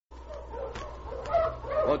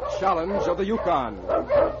The Challenge of the Yukon.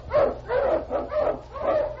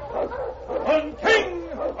 On King!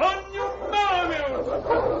 On your Malamute!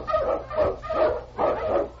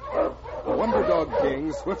 The Wonder Dog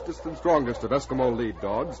King, swiftest and strongest of Eskimo lead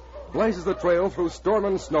dogs, blazes the trail through storm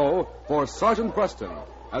and snow for Sergeant Preston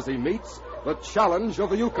as he meets the Challenge of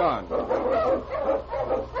the Yukon.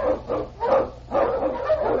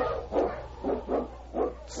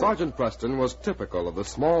 Sergeant Preston was typical of the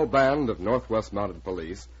small band of Northwest Mounted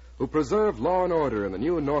Police who preserved law and order in the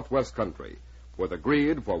new Northwest country, where the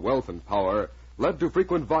greed for wealth and power led to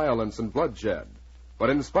frequent violence and bloodshed. But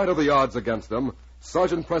in spite of the odds against them,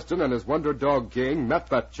 Sergeant Preston and his Wonder Dog King met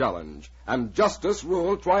that challenge, and justice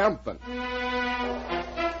ruled triumphant. Minute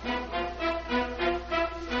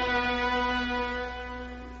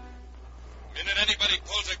anybody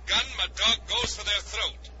pulls a gun, my dog goes for their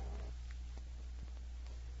throat.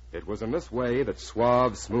 It was in this way that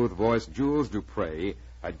suave, smooth-voiced Jules Dupre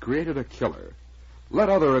had created a killer. Let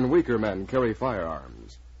other and weaker men carry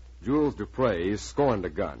firearms. Jules Dupre scorned a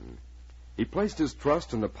gun. He placed his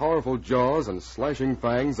trust in the powerful jaws and slashing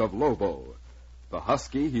fangs of Lobo, the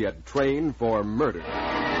husky he had trained for murder.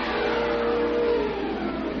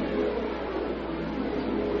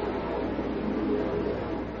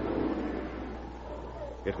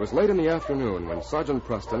 It was late in the afternoon when Sergeant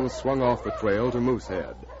Preston swung off the trail to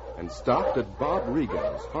Moosehead and stopped at Bob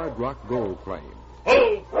Regan's Hard Rock gold claim.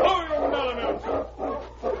 Hold! Hold your Malamute!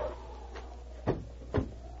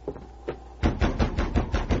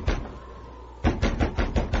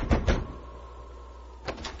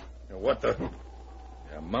 What the?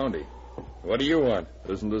 Mountie. What do you want?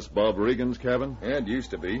 Isn't this Bob Regan's cabin? Yeah, it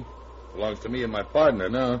used to be. Belongs to me and my partner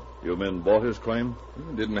now. You men bought his claim?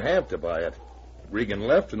 Didn't have to buy it. Regan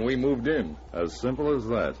left and we moved in. As simple as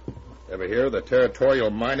that. Ever hear of the territorial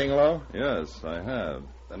mining law? Yes, I have.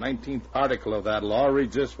 The 19th article of that law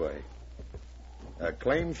reads this way. A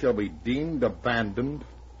claim shall be deemed abandoned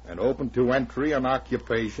and open to entry and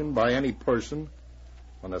occupation by any person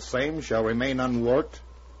when the same shall remain unworked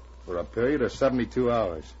for a period of 72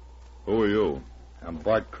 hours. Who are you? I'm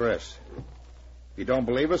Bart Kress. If you don't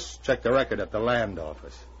believe us, check the record at the land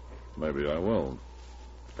office. Maybe I will.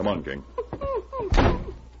 Come on, King.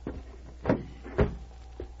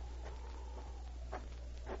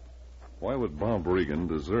 Why would Bob Regan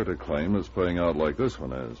desert a claim that's paying out like this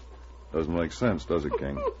one is? Doesn't make sense, does it,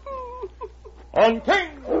 King? On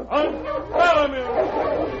King! On your Malamute!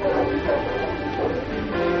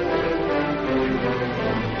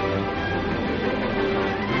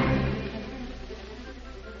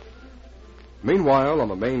 Meanwhile, on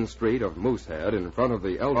the main street of Moosehead, in front of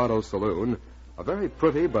the El Dorado Saloon, a very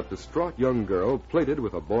pretty but distraught young girl pleaded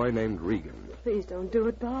with a boy named Regan. Please don't do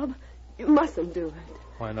it, Bob. You mustn't do it.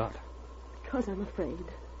 Why not? Because I'm afraid.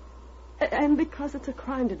 And because it's a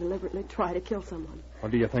crime to deliberately try to kill someone.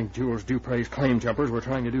 What do you think Jules Dupre's claim jumpers were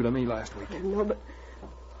trying to do to me last week? I know, but...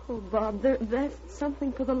 Oh, Bob, that's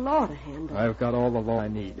something for the law to handle. I've got all the law I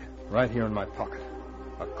need, right here in my pocket.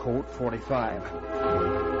 A Colt 45.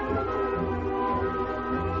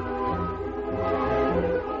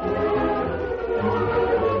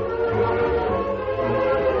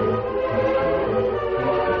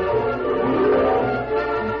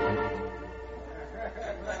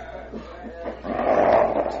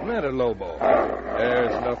 Lobo.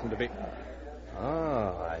 There's nothing to be...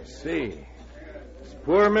 Oh, I see. It's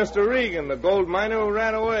poor Mr. Regan, the gold miner who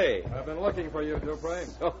ran away. I've been looking for you, Dupre.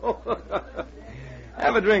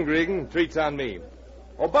 Have a drink, Regan. Treats on me.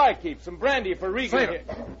 Oh, keep some brandy for Regan. Save it.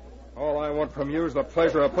 All I want from you is the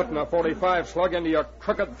pleasure of putting a 45 slug into your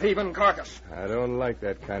crooked, thieving carcass. I don't like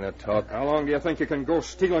that kind of talk. How long do you think you can go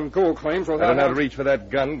stealing gold claims without... I don't have to reach for that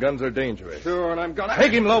gun. Guns are dangerous. Sure, and I'm gonna...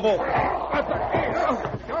 Take him, Lobo.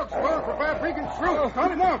 Dog's swell for Bob Regan's throat.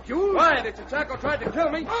 Cut him off, Jules. Why? Did Chaco try to kill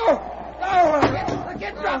me?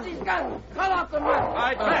 Get off these guns. Cut off the run. All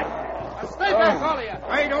right, back. Stay back, all of you.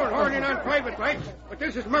 I don't horn in on private rights, but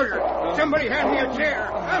this is murder. Somebody hand me a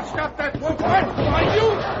chair. I'll stop that wolf. Why,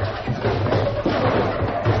 you...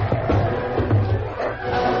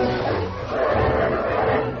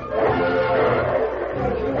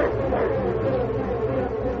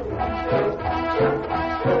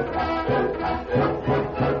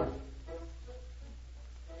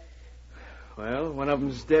 Well, one of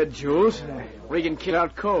them's dead, Jules. Regan killed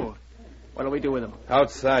out cold. What'll we do with him?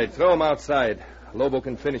 Outside. Throw him outside. Lobo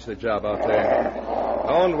can finish the job out there.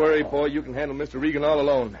 Don't worry, boy. You can handle Mr. Regan all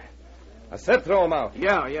alone. I said throw him out.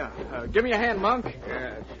 Yeah. Give me a hand, Monk.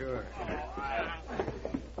 Yeah, sure.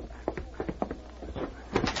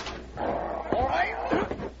 All right.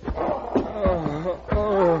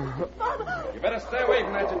 You better stay away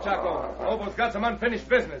from that, Chaco. Lobo's got some unfinished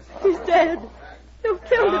business. He's dead. They've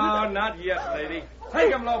killed him. No, not yet, lady.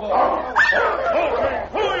 Take him, Lobo. Okay,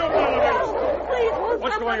 who are you, Malamutes? Please, won't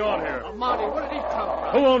What's going on here? Monty, where did he come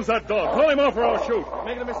from? Who owns that dog? Call him off or I'll shoot.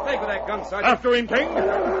 Making a mistake with that gun, Sergeant. After him, King?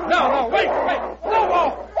 No, wait.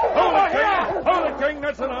 Lobo! Hold it, King! Hold it, King!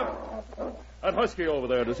 That's enough. That husky over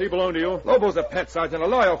there, does he belong to you? Lobo's a pet, Sergeant, a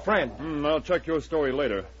loyal friend. I'll check your story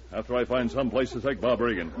later, after I find some place to take Bob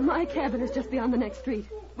Regan. My cabin is just beyond the next street.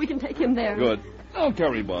 We can take him there. Good. I'll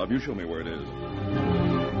carry Bob. You show me where it is.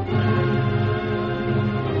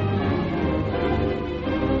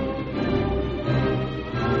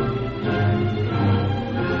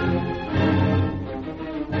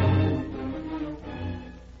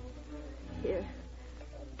 Here.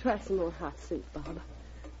 Try some more hot soup, Bob.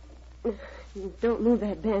 Don't move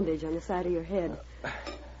that bandage on the side of your head.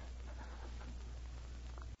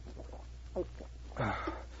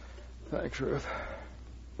 Thanks, Ruth.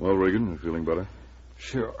 Well, Regan, you feeling better?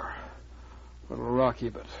 Sure. A little rocky,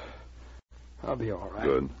 but I'll be all right.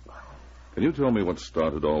 Good. Can you tell me what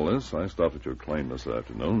started all this? I stopped at your claim this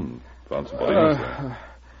afternoon and found some bodies there.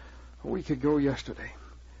 A week ago yesterday,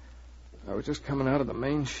 I was just coming out of the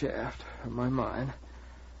main shaft of my mine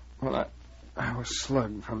when I was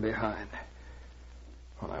slugged from behind.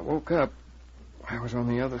 When I woke up, I was on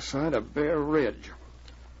the other side of Bear Ridge,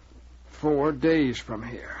 4 days from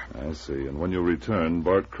here. I see. And when you returned,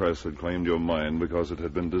 Bart Kress had claimed your mine because it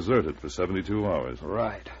had been deserted for 72 hours.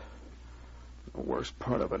 Right. The worst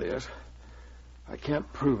part of it is, I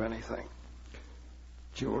can't prove anything.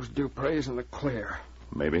 Jules Dupre's in the clear.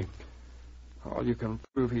 Maybe. All you can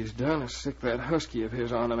prove he's done is sick that husky of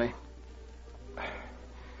his onto me.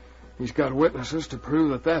 He's got witnesses to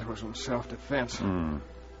prove that was in self-defense.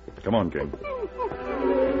 Come on, King.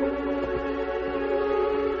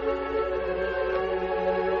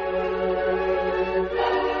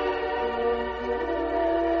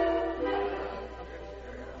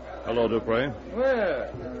 Hello, Dupre.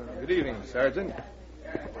 Well, good evening, Sergeant.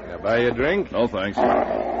 Can I buy you a drink? No, thanks.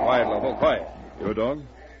 Quiet, Lobo, quiet. Your dog?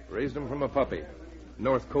 Raised him from a puppy.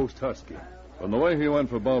 North Coast Husky. From the way he went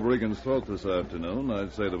for Bob Regan's throat this afternoon,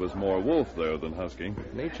 I'd say there was more wolf there than husky.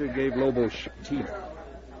 Nature gave Lobo teeth.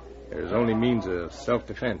 They're his only means of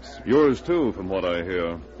self-defense. Yours, too, from what I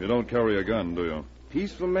hear. You don't carry a gun, do you?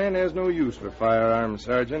 Peaceful man has no use for firearms,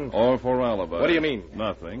 Sergeant. Or for alibi. What do you mean?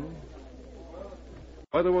 Nothing.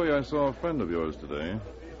 By the way, I saw a friend of yours today.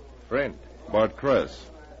 Friend? Bart Kress.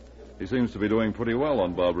 He seems to be doing pretty well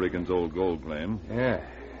on Bob Regan's old gold claim. Yeah,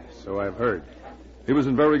 so I've heard. He was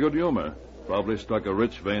in very good humor. Probably struck a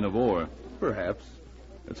rich vein of ore. Perhaps.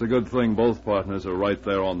 It's a good thing both partners are right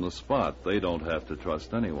there on the spot. They don't have to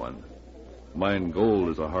trust anyone. Mine gold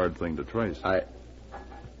is a hard thing to trace.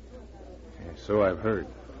 So I've heard.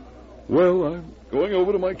 Well, I'm going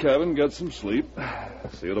over to my cabin, get some sleep.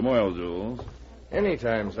 See you tomorrow, Jules.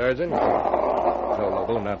 Anytime, Sergeant. No,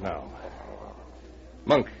 Lobo, not now.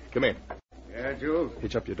 Monk, come in. Yeah, Jules?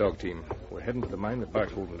 Hitch up your dog team. We're heading to the mine that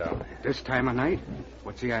Bart's holding down. This time of night?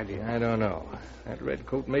 What's the idea? I don't know. That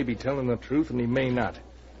redcoat may be telling the truth, and he may not.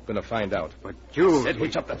 Gonna find out. But, Jules... Said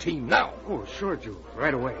hitch up the team now. Oh, sure, Jules.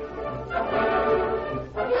 Right away.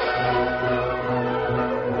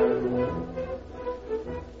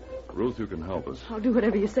 Ruth, you can help us. I'll do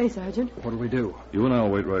whatever you say, Sergeant. What'll we do? You and I'll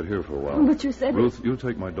wait right here for a while. But you said... Ruth, you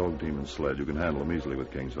take my dog team and sled. You can handle them easily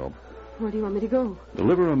with King's help. Where do you want me to go?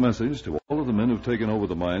 Deliver a message to all of the men who've taken over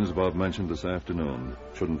the mines Bob mentioned this afternoon.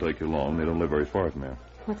 Shouldn't take you long. They don't live very far from here.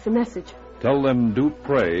 What's the message? Tell them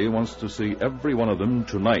Dupre wants to see every one of them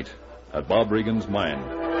tonight at Bob Regan's mine.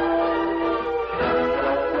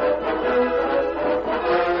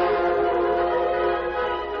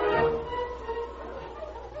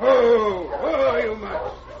 Oh, you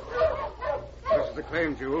must. This is the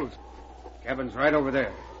claim, Jules. Cabin's right over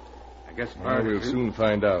there. I guess Bart We'll soon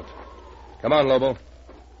find out. Come on, Lobo.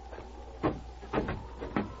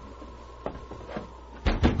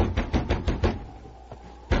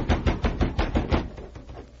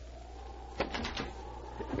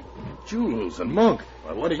 Jules and Monk.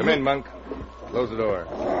 Well, what do you... Come in, Monk. Close the door.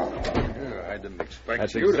 I didn't expect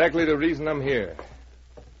That's you exactly the reason I'm here.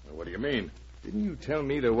 What do you mean? Didn't you tell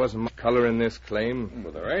me there wasn't much color in this claim?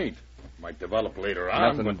 Well, there ain't. Might develop later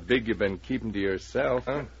on. Nothing big you've been keeping to yourself,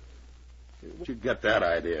 huh? Where'd you get that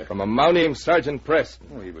idea? From a Mountie named Sergeant Preston.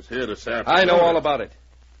 Oh, he was here this afternoon. I know all about it.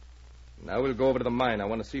 Now we'll go over to the mine. I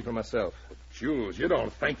want to see for myself. Jules, you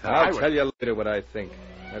don't think that I'll tell you later what I think.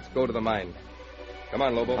 Let's go to the mine. Come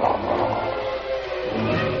on, Lobo. All I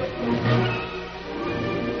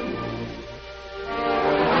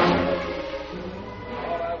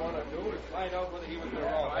want to do is find out whether he was in the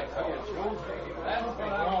wrong. I tell you, Jules,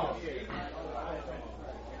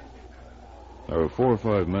 There are 4 or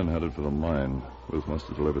 5 men headed for the mine. Ruth must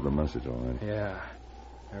have delivered the message, all right. Yeah.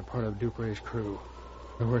 They're part of Dupre's crew.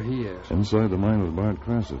 Know where he is. Inside the mine with Bart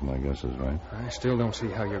Crass, if my guess is right. I still don't see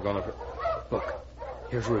how you're going to... Look,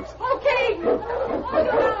 here's Ruth. Okay.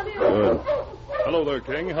 Good. Hello there,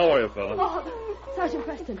 King. How are you, fella? Oh, Sergeant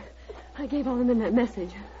Preston. I gave all the men that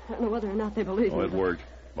message. I don't know whether or not they believe me. It worked.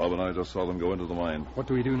 Bob and I just saw them go into the mine. What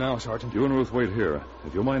do we do now, Sergeant? You and Ruth wait here.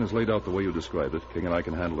 If your mine is laid out the way you described it, King and I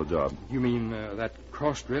can handle the job. You mean that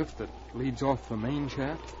cross drift that leads off the main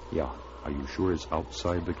shaft? Yeah. Are you sure it's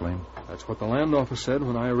outside the claim? That's what the land office said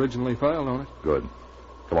when I originally filed on it. Good.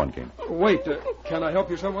 Come on, King. Wait, can I help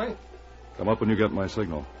you some way? Come up when you get my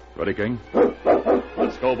signal. Ready, King?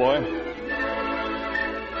 Let's go, boy.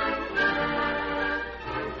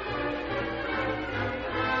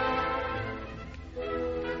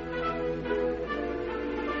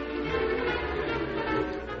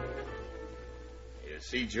 You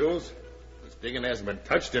see, Jules? This digging hasn't been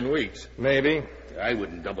touched in weeks. Maybe. I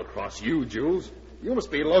wouldn't double-cross you, Jules. You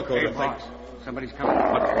must be loco Hey, to think... boss. Somebody's coming.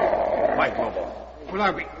 Mike Lobo. Who'll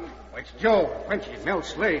I be? Oh, it's Joe. Frenchy, Mel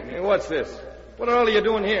Slade. Hey, what's this? What are all of you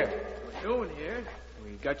doing here? Doing here?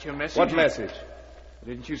 We got your message. What message?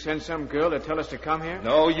 Didn't you send some girl to tell us to come here?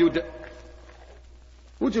 No, you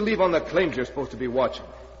Who'd you leave on the claims you're supposed to be watching?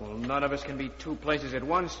 Well, none of us can be 2 places at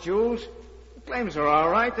once, Jules. The claims are all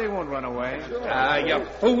right. They won't run away. Ah, you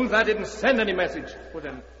fools. I didn't send any message. Well,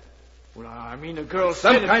 then... Well, I mean, the girl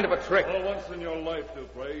Some said... kind of a trick. Well, once in your life,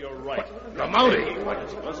 Dupre, you're right. The Mountie!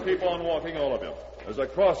 Let's keep on walking, all of you. There's a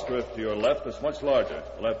cross drift to your left that's much larger.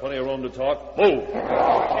 We'll have plenty of room to talk. Move!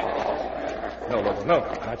 No, Lobo, no.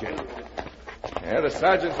 Not yet. Yeah, the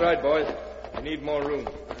sergeant's right, boys. We need more room.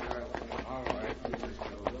 All right.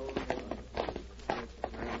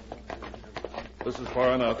 This is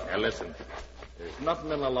far enough. Now, listen. There's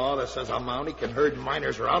nothing in the law that says a Mountie can herd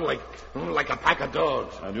miners around like a pack of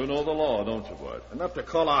dogs. And you know the law, don't you, Bart? Enough to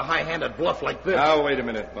call a high-handed bluff like this. Now, wait a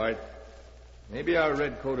minute, Bart. Maybe our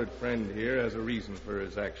red-coated friend here has a reason for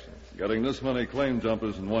his actions. Getting this many claim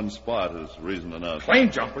jumpers in one spot is reason enough. Claim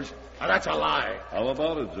jumpers? Now, that's a lie. How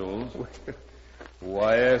about it, Jules?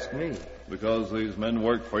 Why ask me? Because these men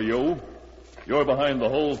work for you? You're behind the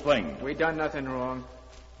whole thing. We done nothing wrong.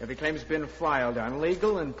 Every claim's been filed on,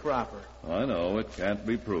 legal and proper. I know, it can't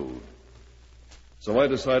be proved. So I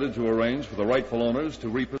decided to arrange for the rightful owners to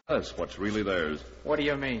repossess what's really theirs. What do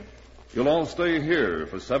you mean? You'll all stay here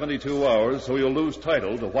for 72 hours, so you'll lose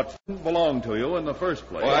title to what didn't belong to you in the first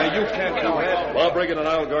place. Why, you can't do that. Bob Regan and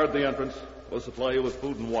I'll guard the entrance. We'll supply you with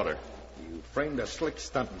food and water. You framed a slick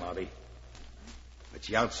stunt, Mountie. But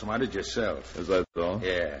you outsmarted yourself. Is that so?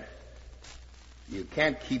 Yeah. You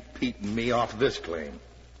can't keep Pete and me off this claim.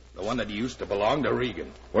 The one that used to belong to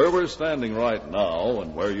Regan. Where we're standing right now,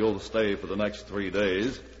 and where you'll stay for the next 3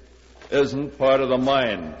 days, isn't part of the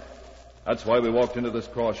mine. That's why we walked into this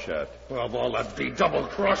cross shaft. Well, all that be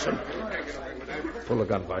double-crossing. Pull the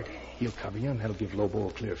gun, Bart. He'll cover you, and that'll give Lobo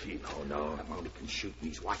a clear field. Oh, no. The Mountie can shoot, and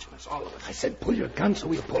he's watching us, all of us. I said pull your gun so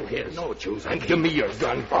we'll pull his. No, Jules, I And can't. give me your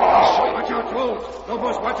gun. Watch out, Jules.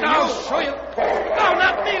 Lobo's watching you. Show you. No,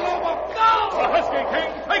 not me, Lobo. No! The Husky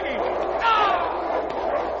King, take him!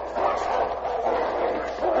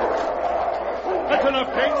 That's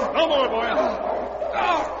enough, King. No more, boys.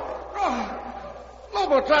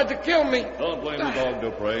 Lobo tried to kill me. Don't blame the dog,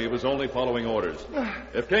 Dupre. He was only following orders.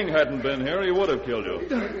 If King hadn't been here, he would have killed you.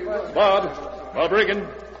 Bob Regan.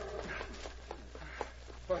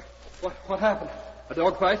 What happened? A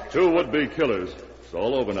dog fight? 2 would-be killers. It's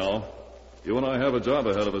all over now. You and I have a job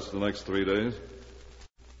ahead of us the next 3 days.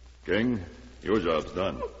 King, your job's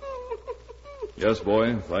done. Yes,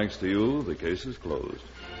 boy, thanks to you, the case is closed.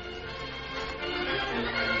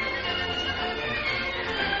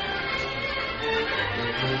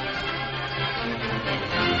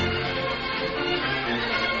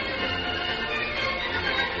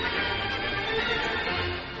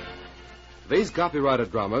 These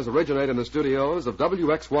copyrighted dramas originate in the studios of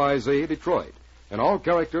WXYZ Detroit, and all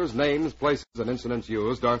characters, names, places, and incidents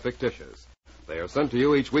used are fictitious. They are sent to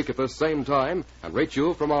you each week at this same time and reach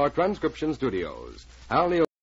you from our transcription studios. Hal Neal